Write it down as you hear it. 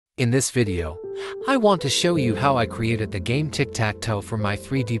In this video, I want to show you how I created the game Tic-Tac-Toe for my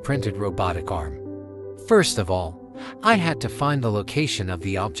 3D printed robotic arm. First of all, I had to find the location of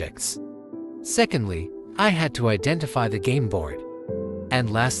the objects. Secondly, I had to identify the game board. And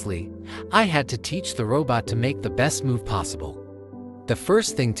lastly, I had to teach the robot to make the best move possible. The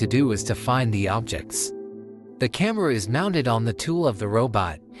first thing to do is to find the objects. The camera is mounted on the tool of the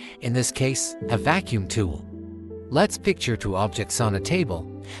robot, in this case, a vacuum tool. Let's picture two objects on a table.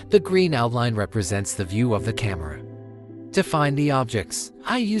 The green outline represents the view of the camera. To find the objects,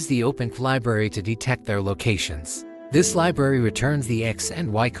 I use the opened library to detect their locations. This library returns the X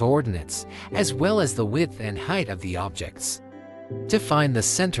and Y coordinates, as well as the width and height of the objects. To find the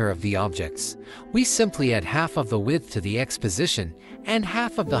center of the objects, we simply add half of the width to the X position and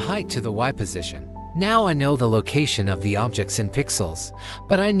half of the height to the Y position. Now I know the location of the objects in pixels,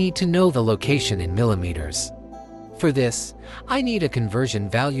 but I need to know the location in millimeters. For this, I need a conversion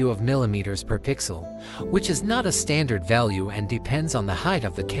value of millimeters per pixel, which is not a standard value and depends on the height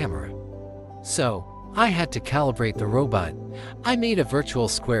of the camera. So, I had to calibrate the robot. I made a virtual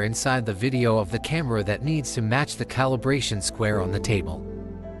square inside the video of the camera that needs to match the calibration square on the table.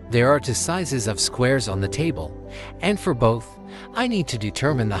 There are two sizes of squares on the table, and for both, I need to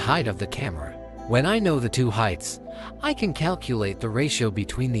determine the height of the camera. When I know the two heights, I can calculate the ratio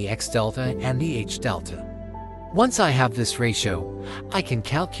between the X delta and the H delta. Once I have this ratio, I can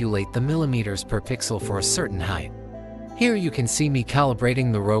calculate the millimeters per pixel for a certain height. Here you can see me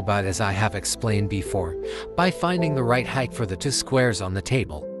calibrating the robot as I have explained before, by finding the right height for the two squares on the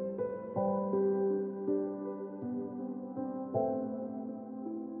table.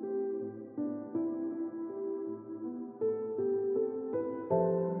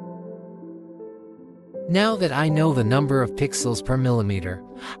 Now that I know the number of pixels per millimeter,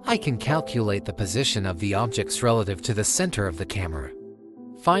 I can calculate the position of the objects relative to the center of the camera.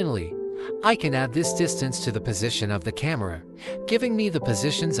 Finally, I can add this distance to the position of the camera, giving me the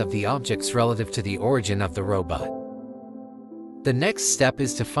positions of the objects relative to the origin of the robot. The next step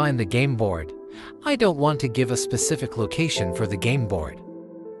is to find the game board. I don't want to give a specific location for the game board.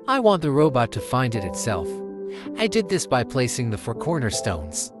 I want the robot to find it itself. I did this by placing the four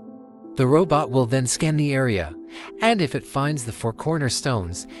cornerstones. The robot will then scan the area, and if it finds the four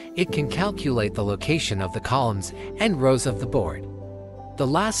cornerstones, it can calculate the location of the columns and rows of the board. The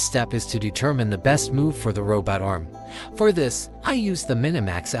last step is to determine the best move for the robot arm. For this, I use the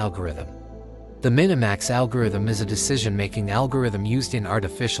Minimax algorithm. The Minimax algorithm is a decision-making algorithm used in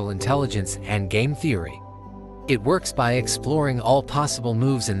artificial intelligence and game theory. It works by exploring all possible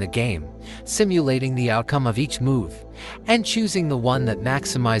moves in the game, simulating the outcome of each move, and choosing the one that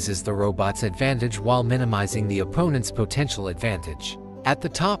maximizes the robot's advantage while minimizing the opponent's potential advantage. At the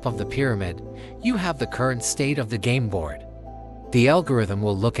top of the pyramid, you have the current state of the game board. The algorithm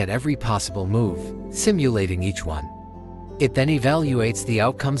will look at every possible move, simulating each one. It then evaluates the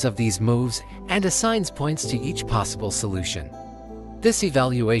outcomes of these moves and assigns points to each possible solution. This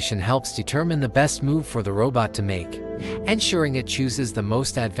evaluation helps determine the best move for the robot to make, ensuring it chooses the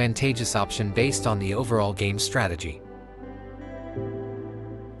most advantageous option based on the overall game strategy.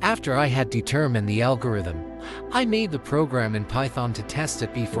 After I had determined the algorithm, I made the program in Python to test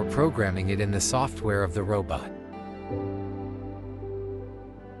it before programming it in the software of the robot.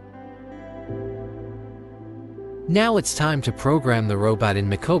 Now it's time to program the robot in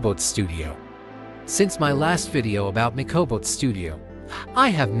Micobot Studio. Since my last video about Micobot Studio, I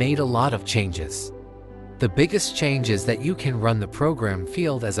have made a lot of changes. The biggest change is that you can run the program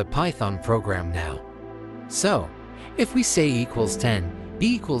field as a Python program now. So, if we say equals 10,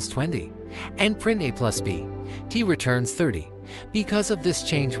 b equals 20, and print a plus b, t returns 30. Because of this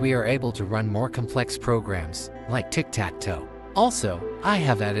change, we are able to run more complex programs, like Tic-Tac-Toe. Also, I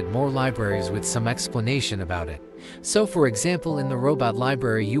have added more libraries with some explanation about it. So for example, in the robot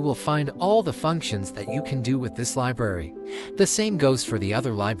library you will find all the functions that you can do with this library. The same goes for the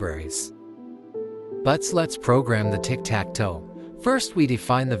other libraries. But let's program the Tic-Tac-Toe. First we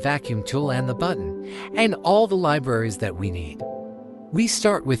define the vacuum tool and the button, and all the libraries that we need. We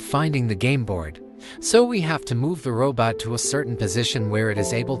start with finding the game board, so we have to move the robot to a certain position where it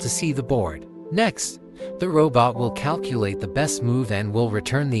is able to see the board. Next, the robot will calculate the best move and will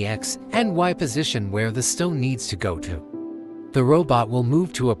return the X and Y position where the stone needs to go to. The robot will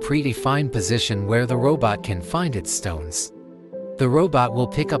move to a predefined position where the robot can find its stones. The robot will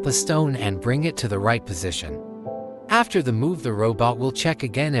pick up a stone and bring it to the right position. After the move, the robot will check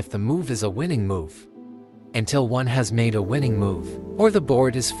again if the move is a winning move, until one has made a winning move, or the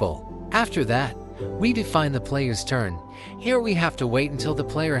board is full. After that, we define the player's turn. Here we have to wait until the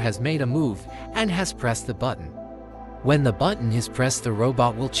player has made a move and has pressed the button. When the button is pressed, the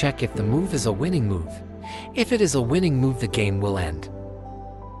robot will check if the move is a winning move. If it is a winning move, the game will end.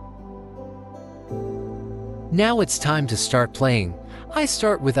 Now it's time to start playing. I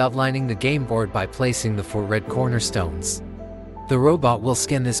start with outlining the game board by placing the 4 red cornerstones. The robot will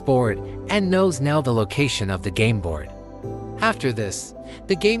scan this board and knows now the location of the game board. After this,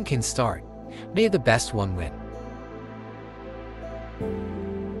 the game can start. May the best one win.